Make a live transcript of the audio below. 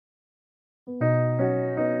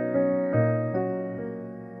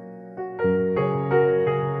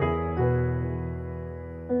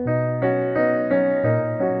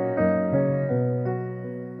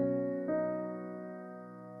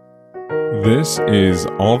This is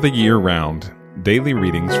All the Year Round Daily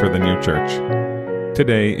Readings for the New Church.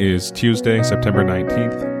 Today is Tuesday, September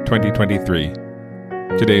 19th,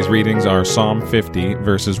 2023. Today's readings are Psalm 50,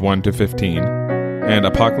 verses 1 to 15, and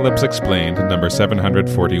Apocalypse Explained, number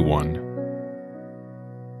 741.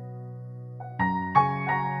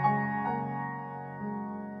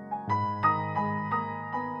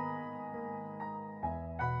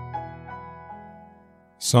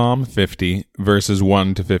 Psalm 50, verses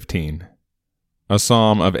 1 to 15. A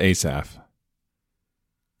Psalm of Asaph.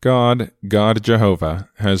 God Jehovah,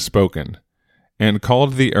 has spoken, and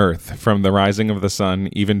called the earth from the rising of the sun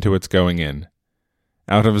even to its going in.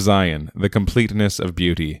 Out of Zion, the completeness of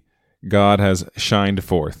beauty, God has shined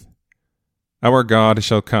forth. Our God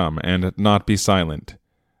shall come and not be silent.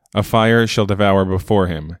 A fire shall devour before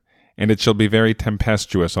him, and it shall be very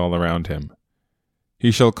tempestuous all around him.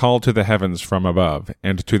 He shall call to the heavens from above,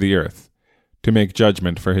 and to the earth, to make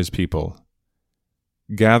judgment for his people.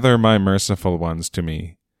 Gather my merciful ones to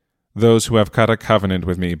me, those who have cut a covenant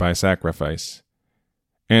with me by sacrifice.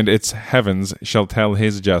 And its heavens shall tell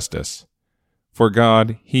his justice. For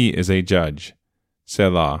God, he is a judge.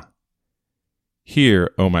 Selah.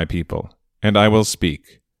 Hear, O my people, and I will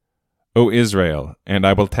speak. O Israel, and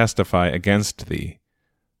I will testify against thee.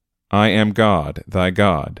 I am God, thy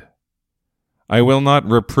God. I will not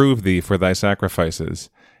reprove thee for thy sacrifices,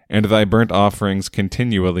 and thy burnt offerings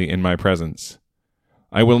continually in my presence.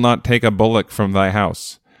 I will not take a bullock from thy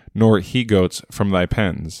house, nor he-goats from thy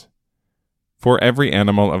pens. For every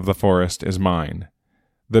animal of the forest is mine,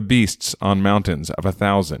 the beasts on mountains of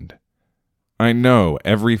 1,000. I know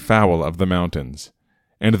every fowl of the mountains,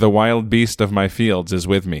 and the wild beast of my fields is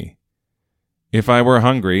with me. If I were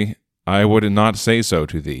hungry, I would not say so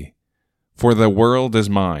to thee, for the world is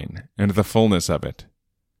mine, and the fullness of it.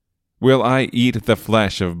 Will I eat the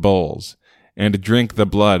flesh of bulls, and drink the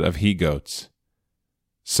blood of he-goats?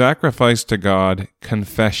 Sacrifice to God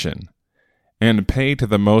confession, and pay to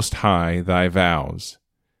the Most High thy vows,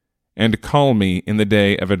 and call me in the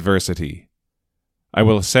day of adversity. I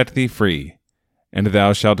will set thee free, and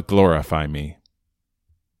thou shalt glorify me.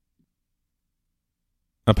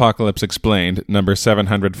 Apocalypse Explained, number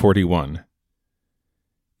 741.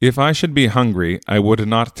 If I should be hungry, I would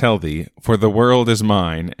not tell thee, for the world is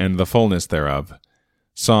mine, and the fullness thereof.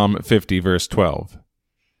 Psalm 50, verse 12.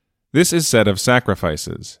 This is said of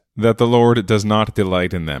sacrifices, that the Lord does not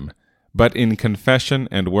delight in them, but in confession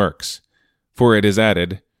and works. For it is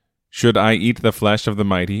added, Should I eat the flesh of the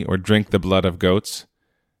mighty, or drink the blood of goats?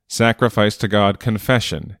 Sacrifice to God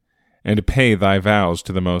confession, and pay thy vows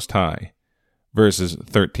to the Most High. Verses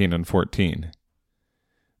 13 and 14.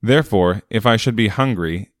 Therefore, if I should be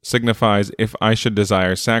hungry, signifies if I should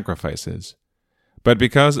desire sacrifices. But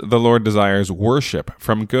because the Lord desires worship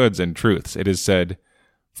from goods and truths, it is said,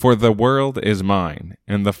 For the world is mine,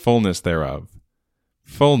 and the fullness thereof.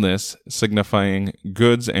 Fullness signifying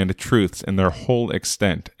goods and truths in their whole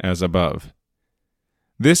extent, as above.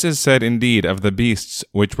 This is said indeed of the beasts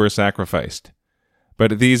which were sacrificed,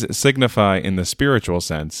 but these signify in the spiritual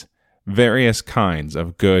sense various kinds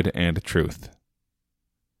of good and truth.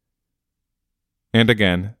 And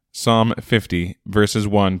again, Psalm 50, verses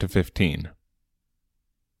 1 to 15.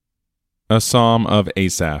 A Psalm of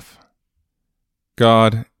Asaph.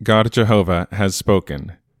 God Jehovah, has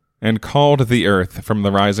spoken, and called the earth from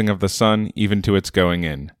the rising of the sun even to its going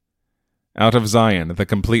in. Out of Zion, the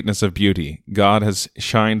completeness of beauty, God has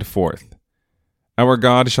shined forth. Our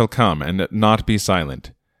God shall come and not be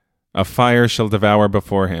silent. A fire shall devour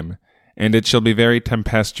before him, and it shall be very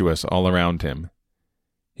tempestuous all around him.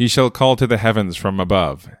 He shall call to the heavens from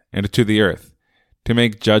above, and to the earth, to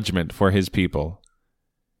make judgment for his people.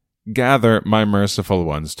 Gather my merciful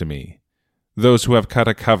ones to me, those who have cut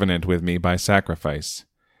a covenant with me by sacrifice,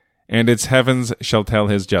 and its heavens shall tell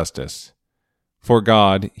his justice. For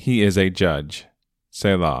God, he is a judge.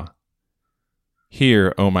 Selah.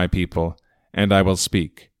 Hear, O my people, and I will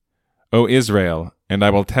speak. O Israel, and I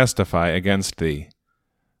will testify against thee.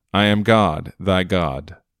 I am God, thy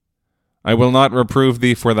God. I will not reprove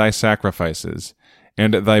thee for thy sacrifices,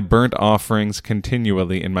 and thy burnt offerings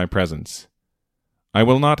continually in my presence. I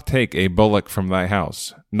will not take a bullock from thy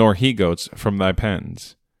house, nor he-goats from thy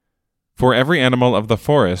pens. For every animal of the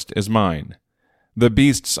forest is mine, the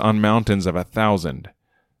beasts on mountains of 1,000.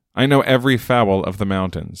 I know every fowl of the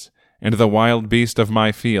mountains, and the wild beast of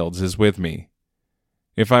my fields is with me.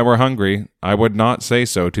 If I were hungry, I would not say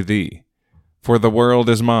so to thee, for the world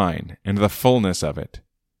is mine, and the fullness of it.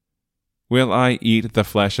 Will I eat the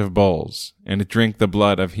flesh of bulls, and drink the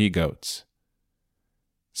blood of he-goats?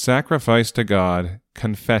 Sacrifice to God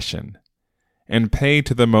confession, and pay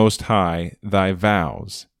to the Most High thy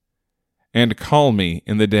vows, and call me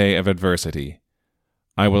in the day of adversity.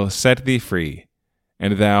 I will set thee free,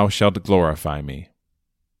 and thou shalt glorify me.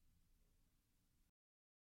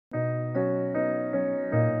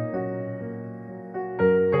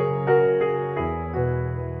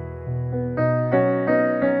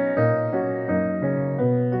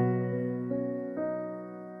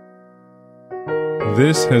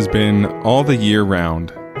 This has been All the Year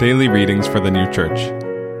Round, Daily Readings for the New Church.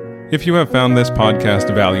 If you have found this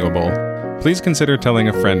podcast valuable, please consider telling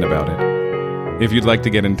a friend about it. If you'd like to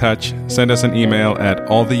get in touch, send us an email at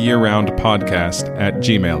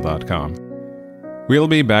alltheyearroundpodcast@gmail.com. We'll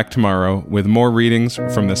be back tomorrow with more readings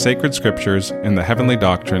from the sacred scriptures and the heavenly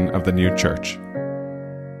doctrine of the New Church.